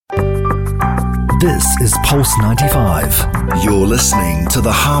This is Pulse 95. You're listening to the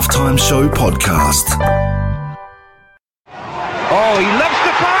Halftime Show podcast. Oh, he loves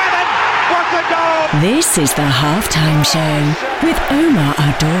the fire and what a goal! This is the Halftime Show with Omar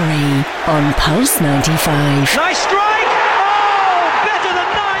Adori on Pulse 95. Nice strike! Oh, better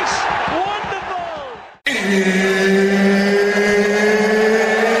than nice! Wonderful!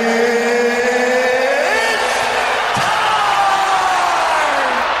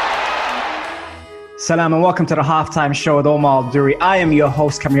 Salam and welcome to the Halftime Show with Omar Al-Duri. I am your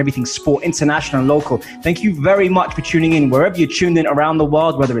host, covering everything sport, international and local. Thank you very much for tuning in wherever you're tuned in around the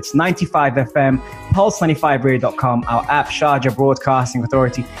world, whether it's 95 FM, Pulse95Radio.com, our app, Sharjah Broadcasting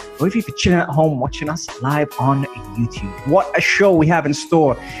Authority, or if you're chilling at home watching us live on YouTube. What a show we have in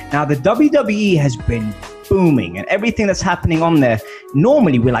store. Now, the WWE has been booming and everything that's happening on there.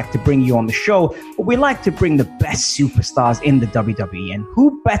 Normally, we like to bring you on the show, but we like to bring the best superstars in the WWE. And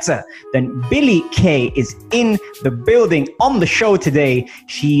who better than Billie Kay is in the building on the show today.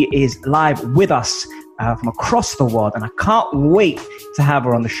 She is live with us from across the world, and I can't wait to have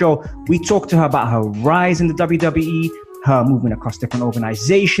her on the show. We talked to her about her rise in the WWE, her movement across different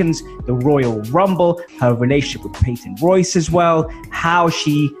organizations, the Royal Rumble, her relationship with Peyton Royce as well, how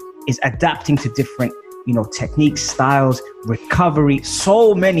she is adapting to different techniques, styles, recovery,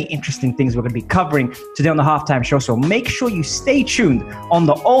 so many interesting things we're going to be covering today on the Halftime Show. So make sure you stay tuned on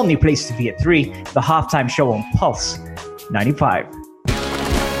the only place to be at 3, the Halftime Show on Pulse 95.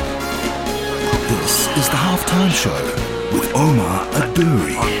 This is the Halftime Show with Omar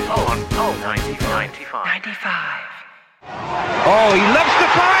Aduri. On Pulse 95. Oh, he loves the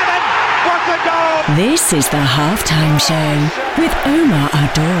fire and what a goal! This is the Halftime Show with Omar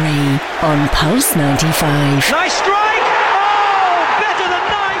Adori on Pulse 95. Nice strike! Oh, better than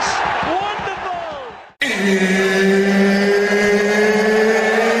nice! Wonderful!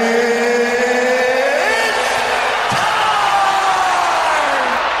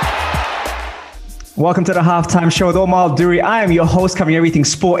 Welcome to the Halftime Show with Omar Al-Duri. I am your host, covering everything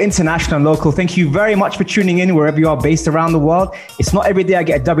sport, international and local. Thank you very much for tuning in wherever you are based around the world. It's not every day I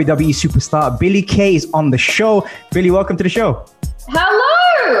get a WWE superstar. Billie Kay is on the show. Billie, welcome to the show.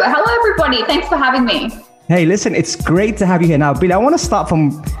 Hello, everybody. Thanks for having me. Hey, listen, it's great to have you here. Now, Billie, I want to start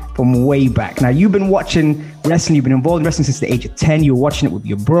from way back. Now, you've been watching wrestling. You've been involved in wrestling since the age of 10. You were watching it with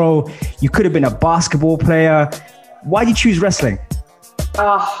your bro. You could have been a basketball player. Why did you choose wrestling?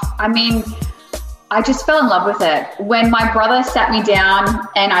 I just fell in love with it. When my brother sat me down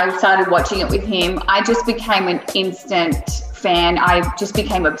and I started watching it with him, I just became an instant fan. I just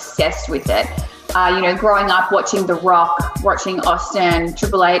became obsessed with it. Growing up watching The Rock, watching Austin,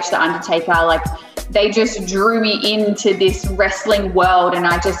 Triple H, The Undertaker, they just drew me into this wrestling world, and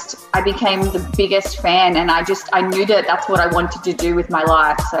I became the biggest fan, and I knew that that's what I wanted to do with my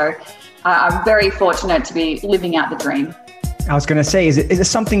life. So I'm very fortunate to be living out the dream. I was going to say, is it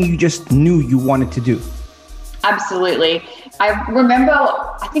something you just knew you wanted to do? Absolutely. I remember,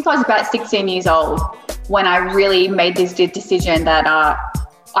 I think I was about 16 years old when I really made this decision that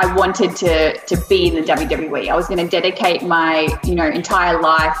I wanted to be in the WWE. I was going to dedicate my entire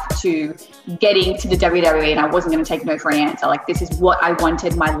life to getting to the WWE, and I wasn't going to take no for an answer. This is what I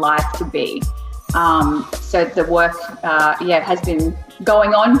wanted my life to be. So the work has been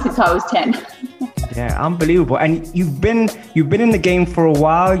going on since I was 10. Yeah, unbelievable. And you've been in the game for a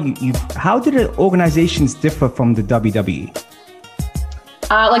while. How did the organizations differ from the WWE?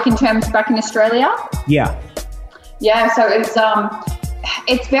 In terms back in Australia? Yeah. Yeah, so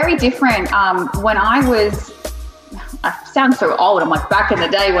it's very different. When I sound so old. I'm back in the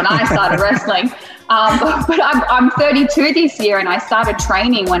day when I started wrestling. But I'm 32 this year, and I started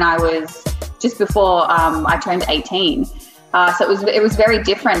training when I was just before I turned 18. So it was very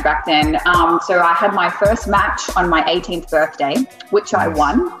different back then. So I had my first match on my 18th birthday, which I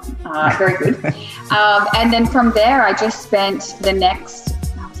won. Very good. And then from there, I just spent the next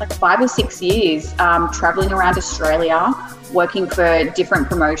 5 or 6 years traveling around Australia, working for different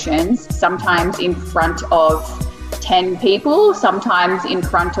promotions, sometimes in front of 10 people, sometimes in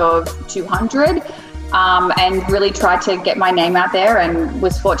front of 200. And really tried to get my name out there, and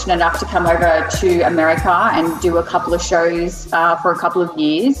was fortunate enough to come over to America and do a couple of shows for a couple of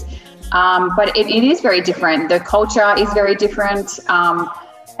years. But it is very different. The culture is very different.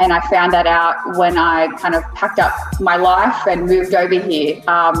 And I found that out when I kind of packed up my life and moved over here.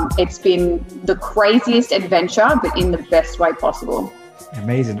 It's been the craziest adventure, but in the best way possible.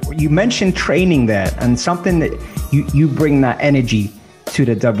 Amazing. You mentioned training there, and something that you bring that energy to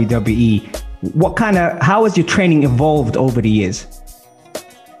the WWE. How has your training evolved over the years?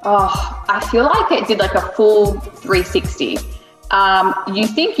 I feel like it did a full 360. you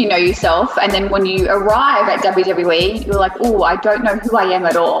think you know yourself, and then when you arrive at WWE, you're like, oh, I don't know who I am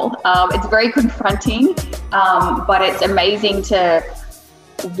at all. It's very confronting, but it's amazing to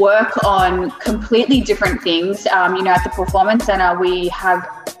work on completely different things. At the Performance Center, we have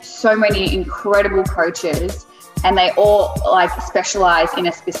so many incredible coaches, and they all specialize in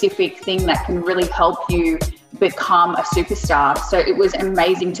a specific thing that can really help you become a superstar. So it was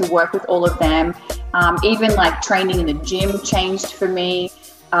amazing to work with all of them. Even training in the gym changed for me.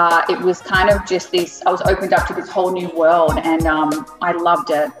 It was kind of just this, I was opened up to this whole new world, and I loved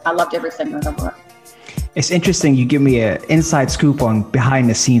it. I loved every segment of it. It's interesting. You give me an inside scoop on behind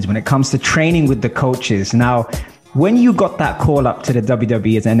the scenes when it comes to training with the coaches. Now, when you got that call up to the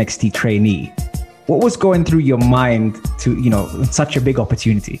WWE as an NXT trainee, what was going through your mind to, such a big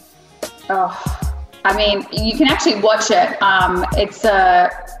opportunity? Oh, I mean, you can actually watch it.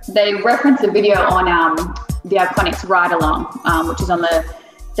 They reference the video on the Iconics Ride Along, which is on the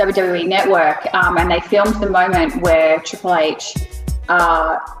WWE Network, and they filmed the moment where Triple H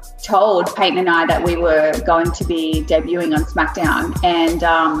told Peyton and I that we were going to be debuting on SmackDown. And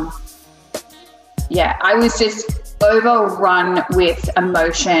I was just overrun with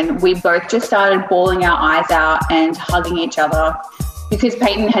emotion. We both just started bawling our eyes out and hugging each other, because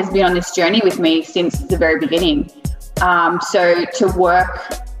Peyton has been on this journey with me since the very beginning. So to work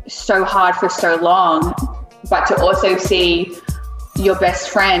so hard for so long, but to also see your best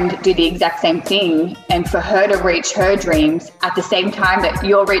friend do the exact same thing, and for her to reach her dreams at the same time that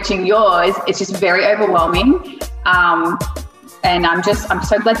you're reaching yours, it's just very overwhelming. And I'm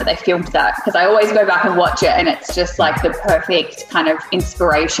so glad that they filmed that, because I always go back and watch it, and it's just the perfect kind of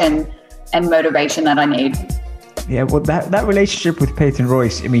inspiration and motivation that I need. Yeah, well, that relationship with Peyton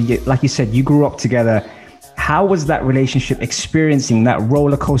Royce, I mean, like you said, you grew up together. How was that relationship, experiencing that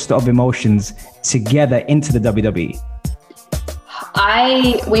roller coaster of emotions together into the WWE?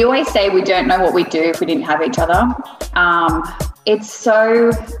 We always say we don't know what we'd do if we didn't have each other. It's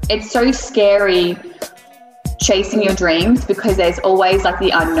so scary chasing your dreams, because there's always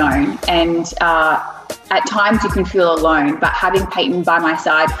the unknown, and at times you can feel alone. But having Peyton by my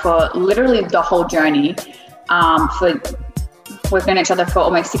side for literally the whole journey, we've known each other for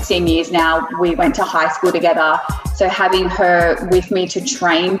almost 16 years now. We went to high school together. So having her with me to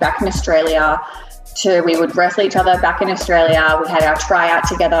train back in Australia, we would wrestle each other back in Australia. We had our tryout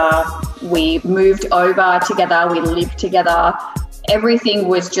together. We moved over together. We lived together. Everything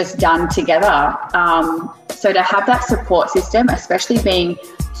was just done together. So to have that support system, especially being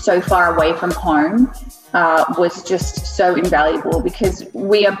so far away from home, was just so invaluable, because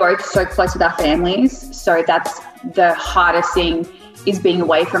we are both so close with our families. So that's the hardest thing, is being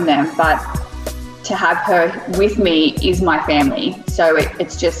away from them. But to have her with me is my family. So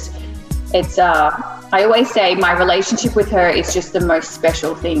I always say my relationship with her is just the most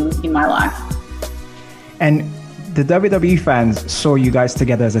special thing in my life. And the WWE fans saw you guys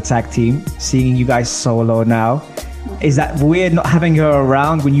together as a tag team, seeing you guys solo now. Is that weird not having her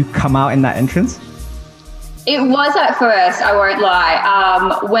around when you come out in that entrance? It was at first, I won't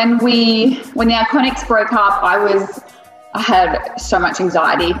lie. When the Iconics broke up, I had so much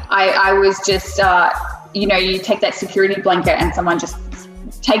anxiety. I was just, you take that security blanket and someone just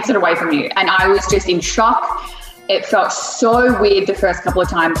takes it away from you. And I was just in shock. It felt so weird the first couple of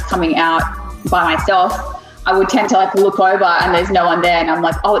times coming out by myself. I would tend to look over and there's no one there, and I'm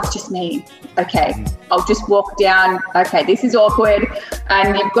like, oh, it's just me. Okay, I'll just walk down. Okay, this is awkward.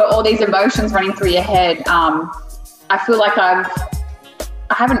 And you've got all these emotions running through your head. I feel like I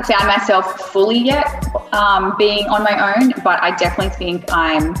haven't found myself fully yet being on my own, but I definitely think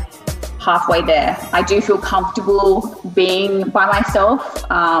I'm halfway there. I do feel comfortable being by myself,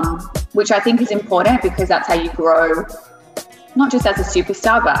 which I think is important, because that's how you grow, not just as a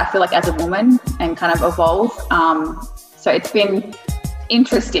superstar, but I feel like as a woman, and kind of evolve. So it's been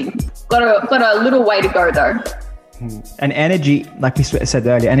interesting. Got a little way to go though. And energy, like we said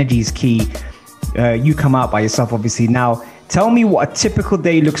earlier, energy is key. You come out by yourself, obviously. Now, tell me what a typical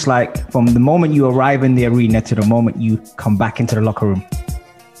day looks like from the moment you arrive in the arena to the moment you come back into the locker room.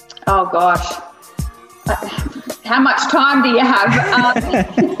 Oh gosh, how much time do you have?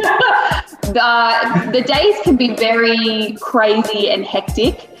 The days can be very crazy and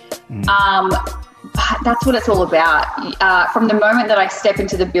hectic. That's what it's all about. From the moment that I step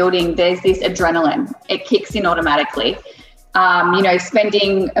into the building, there's this adrenaline. It kicks in automatically.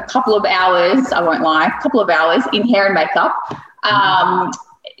 Spending a couple of hours, I won't lie, in hair and makeup,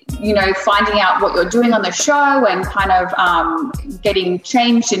 finding out what you're doing on the show, and kind of getting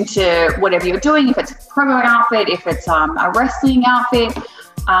changed into whatever you're doing, if it's a promo outfit, if it's a wrestling outfit.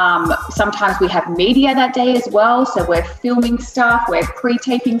 Sometimes we have media that day as well. So we're filming stuff, we're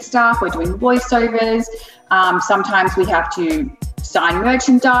pre-taping stuff, we're doing voiceovers. Sometimes we have to sign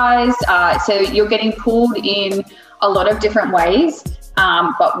merchandise. So you're getting pulled in a lot of different ways.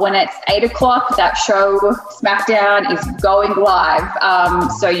 But when it's 8 o'clock, that show, SmackDown, is going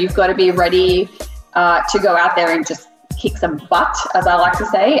live. So you've got to be ready to go out there and just kick some butt, as I like to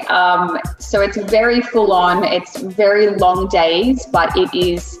say. So it's very full on. It's very long days, but it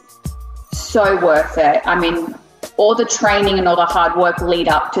is so worth it. I mean, all the training and all the hard work lead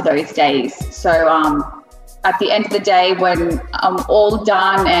up to those days. So at the end of the day, when I'm all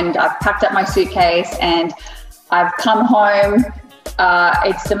done and I've packed up my suitcase and I've come home,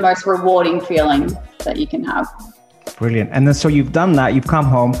 it's the most rewarding feeling that you can have. Brilliant. And then so you've done that, you've come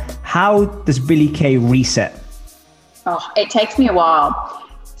home. How does Billie Kay reset? Oh, it takes me a while.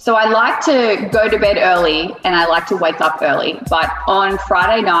 So I like to go to bed early and I like to wake up early. But on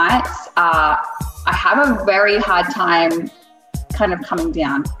Friday nights, I have a very hard time kind of coming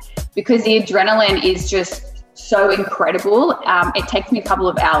down because the adrenaline is just so incredible. It takes me a couple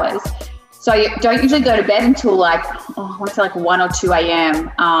of hours. So I don't usually go to bed until I want to say 1 or 2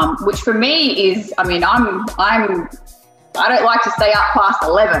 a.m., which for me is, I mean, I don't like to stay up past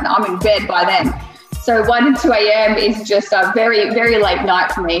 11. I'm in bed by then. So 1 to 2 a.m. is just a very, very late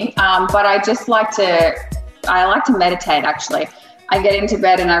night for me. But I like to meditate, actually. I get into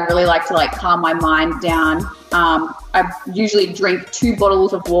bed and I really like to calm my mind down. I usually drink 2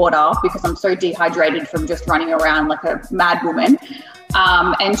 bottles of water because I'm so dehydrated from just running around like a mad woman.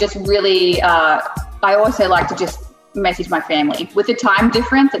 And just really, I also like to just message my family. With the time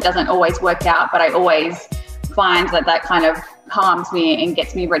difference, it doesn't always work out, but I always find that kind of calms me and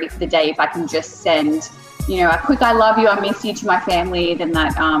gets me ready for the day. If I can just send, a quick "I love you, I miss you" to my family, then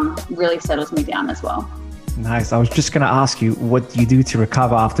that really settles me down as well. Nice. I was just going to ask you, what do you do to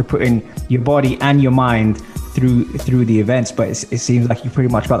recover after putting your body and your mind through the events? But it seems like you pretty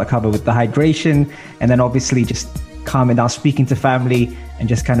much got the cover with the hydration and then obviously just calming down, speaking to family and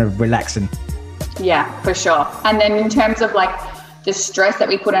just kind of relaxing. Yeah, for sure. And then in terms of the stress that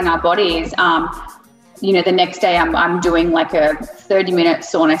we put on our bodies, the next day I'm doing a 30-minute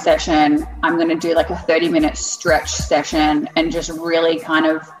sauna session. I'm going to do a 30-minute stretch session and just really kind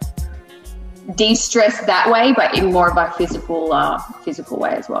of de-stress that way, but in more of a physical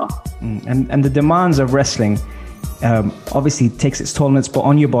way as well. And the demands of wrestling obviously takes its toll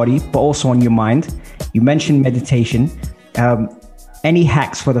on your body, but also on your mind. You mentioned meditation. Any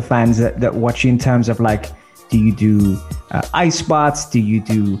hacks for the fans that watch you in terms of do you do ice baths? Do you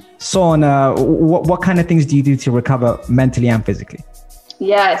do sauna? What kind of things do you do to recover mentally and physically?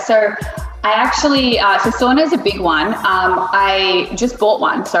 Yeah, so I actually, so sauna is a big one. I just bought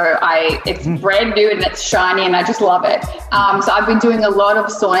one. So it's brand new and it's shiny and I just love it. So I've been doing a lot of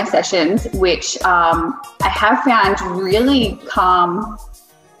sauna sessions, which I have found really calm,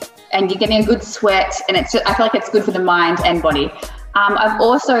 and you're getting a good sweat, and I feel like it's good for the mind and body. I've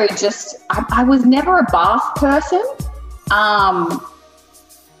also I was never a bath person.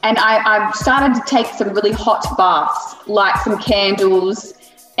 And I've started to take some really hot baths, light some candles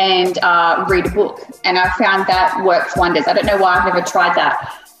and read a book. And I found that works wonders. I don't know why I've never tried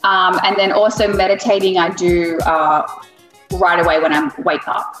that. And then also meditating I do right away when I wake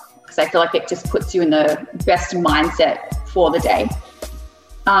up, because I feel like it just puts you in the best mindset for the day.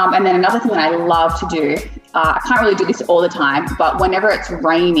 And then another thing that I love to do, I can't really do this all the time, but whenever it's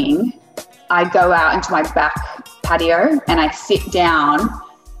raining, I go out into my back patio and I sit down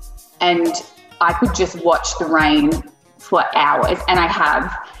and I could just watch the rain for hours. And I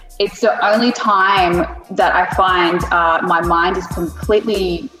have. It's the only time that I find my mind is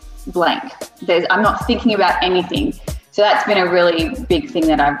completely blank. I'm not thinking about anything. So that's been a really big thing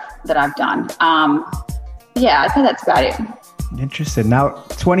that I've done. Yeah, I think that's about it. Interesting. Now,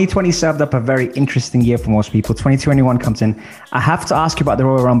 2020 served up a very interesting year for most people. 2021 comes in. I have to ask you about the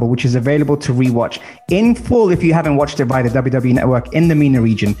Royal Rumble, which is available to rewatch in full if you haven't watched it by the WWE Network in the MENA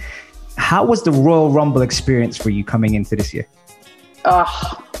region. How was the Royal Rumble experience for you coming into this year?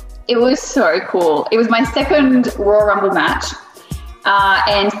 Oh, it was so cool. It was my second Royal Rumble match.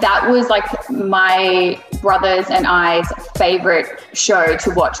 And that was my brothers and I's favorite show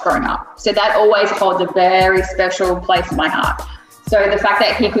to watch growing up. So that always holds a very special place in my heart. So the fact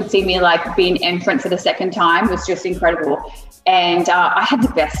that he could see me be an entrant for the second time was just incredible. And I had the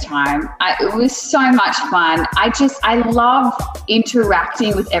best time. It was so much fun. I love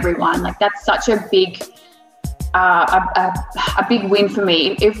interacting with everyone. That's such a big win for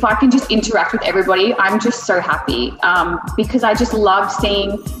me. If I can just interact with everybody, I'm just so happy, because I just love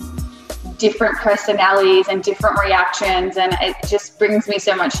seeing different personalities and different reactions, and it just brings me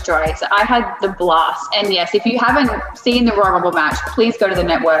so much joy. So I had the blast. And yes, if you haven't seen the Royal Rumble match, please go to the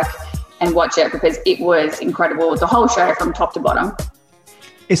network and watch it, because it was incredible, the whole show from top to bottom.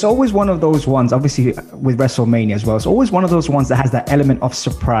 It's always one of those ones, obviously with WrestleMania as well, it's always one of those ones that has that element of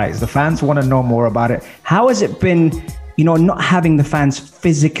surprise. The fans want to know more about it. How has it been, you know, not having the fans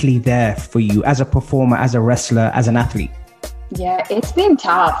physically there for you as a performer, as a wrestler, as an athlete? Yeah, it's been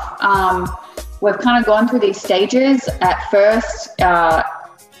tough. We've kind of gone through these stages. At first,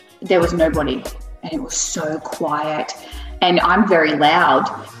 there was nobody, and it was so quiet, and I'm very loud.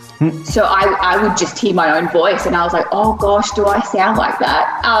 So I would just hear my own voice, and I was like, oh gosh, do I sound like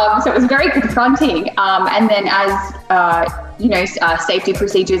that? So it was very confronting. And then as, safety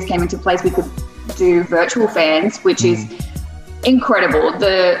procedures came into place, we could do virtual fans, which is incredible.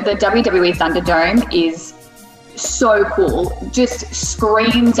 The WWE Thunderdome is so cool, just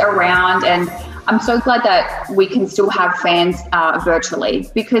screens around, and I'm so glad that we can still have fans virtually,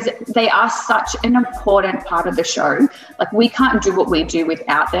 because they are such an important part of the show. Like, we can't do what we do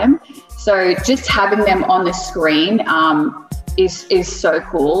without them. So just having them on the screen is so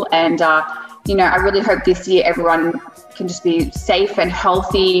cool. And, I really hope this year everyone can just be safe and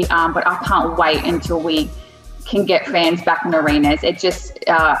healthy. But I can't wait until we can get fans back in arenas. It just,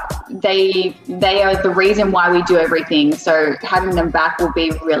 they are the reason why we do everything. So having them back will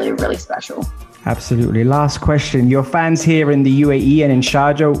be really, really special. Absolutely. Last question. Your fans here in the UAE and in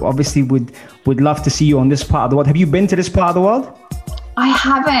Sharjah obviously would love to see you on this part of the world. Have you been to this part of the world? I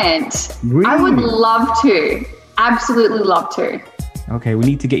haven't. Really? I would love to. Absolutely love to. Okay, we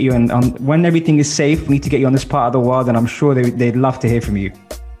need to get you on when everything is safe. We need to get you on this part of the world, and I'm sure they'd love to hear from you.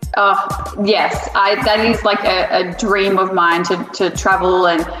 Oh, yes. That is like a dream of mine to travel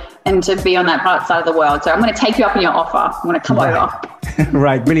and to be on that side of the world. So I'm going to take you up on your offer. I'm going to come over.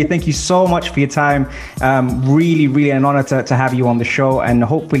 Right. Billie, thank you so much for your time. Really, really an honor to have you on the show. And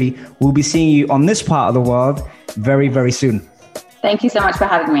hopefully we'll be seeing you on this part of the world very, very soon. Thank you so much for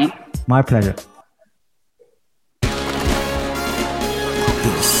having me. My pleasure.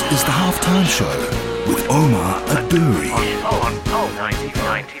 This is the Halftime Show with Omar Adouri. On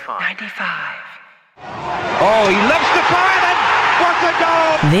 95. Oh, he loves the fire, then what a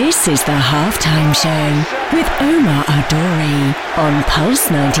goal! This is the Halftime Show with Omar Adouri on Pulse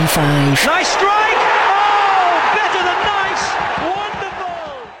 95. Nice strike! Oh, better than nice! Wonderful!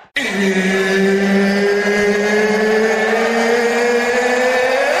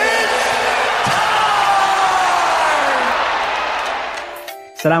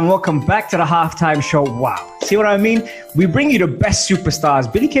 Salam, welcome back to the Halftime Show. Wow. See what I mean? We bring you the best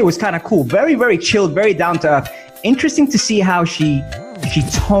superstars. Billie Kay was kind of cool. Very, very chilled, very down to earth. Interesting to see how she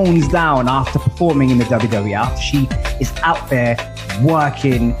tones down after performing in the WWE, after she is out there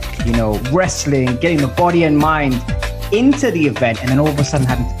working, wrestling, getting the body and mind into the event, and then all of a sudden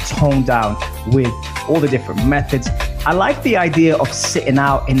having to tone down with all the different methods. I like the idea of sitting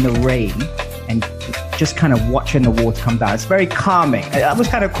out in the rain and just kind of watching the water come down. It's very calming. That was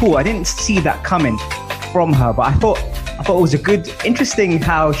kind of cool. I didn't see that coming from her, but I thought it was interesting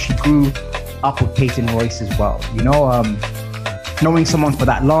how she grew up with Peyton Royce as well. Knowing someone for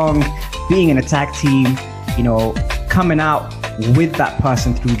that long, being in a tag team, coming out with that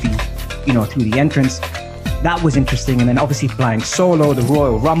person through the entrance. That was interesting. And then obviously flying solo, the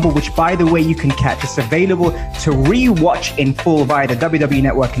Royal Rumble, which, by the way, you can catch. It's available to re-watch in full via the WWE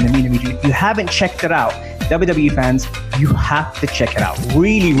Network in the MENA region. If you haven't checked it out, WWE fans, you have to check it out.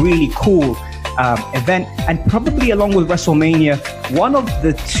 Really, really cool event. And probably along with WrestleMania, one of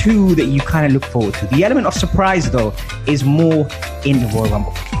the two that you kind of look forward to. The element of surprise, though, is more in the Royal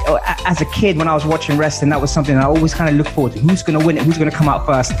Rumble. As a kid, when I was watching wrestling, that was something I always kind of look forward to. Who's going to win it? Who's going to come out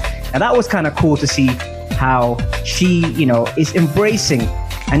first? And that was kind of cool to see how she, is embracing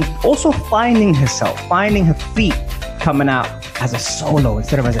and also finding herself, finding her feet coming out as a solo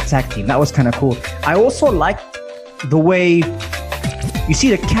instead of as a tag team. That was kind of cool. I also like the way you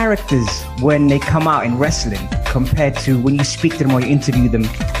see the characters when they come out in wrestling compared to when you speak to them or you interview them.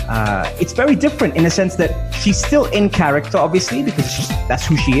 It's very different in the sense that she's still in character, obviously, because that's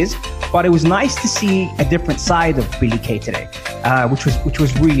who she is. But it was nice to see a different side of Billie Kay today, which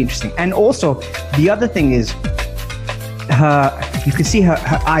was really interesting. And also, the other thing is, you can see her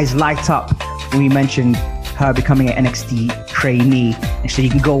eyes light up when we mentioned her becoming an NXT trainee. And so you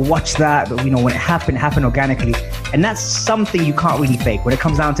can go watch that, but when it happened organically. And that's something you can't really fake. When it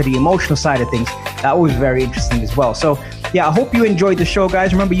comes down to the emotional side of things, that was very interesting as well. So yeah, I hope you enjoyed the show,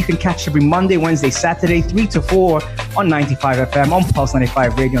 guys. Remember, you can catch every Monday, Wednesday, Saturday, 3 to 4 on 95 FM, on Pulse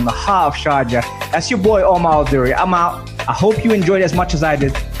 95 Radio, on the Heart of Sharjah. That's your boy, Omar Al-Duri. I'm out. I hope you enjoyed as much as I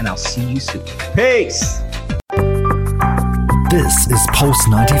did, and I'll see you soon. Peace. This is Pulse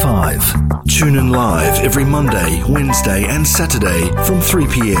 95. Tune in live every Monday, Wednesday, and Saturday from 3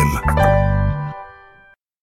 p.m.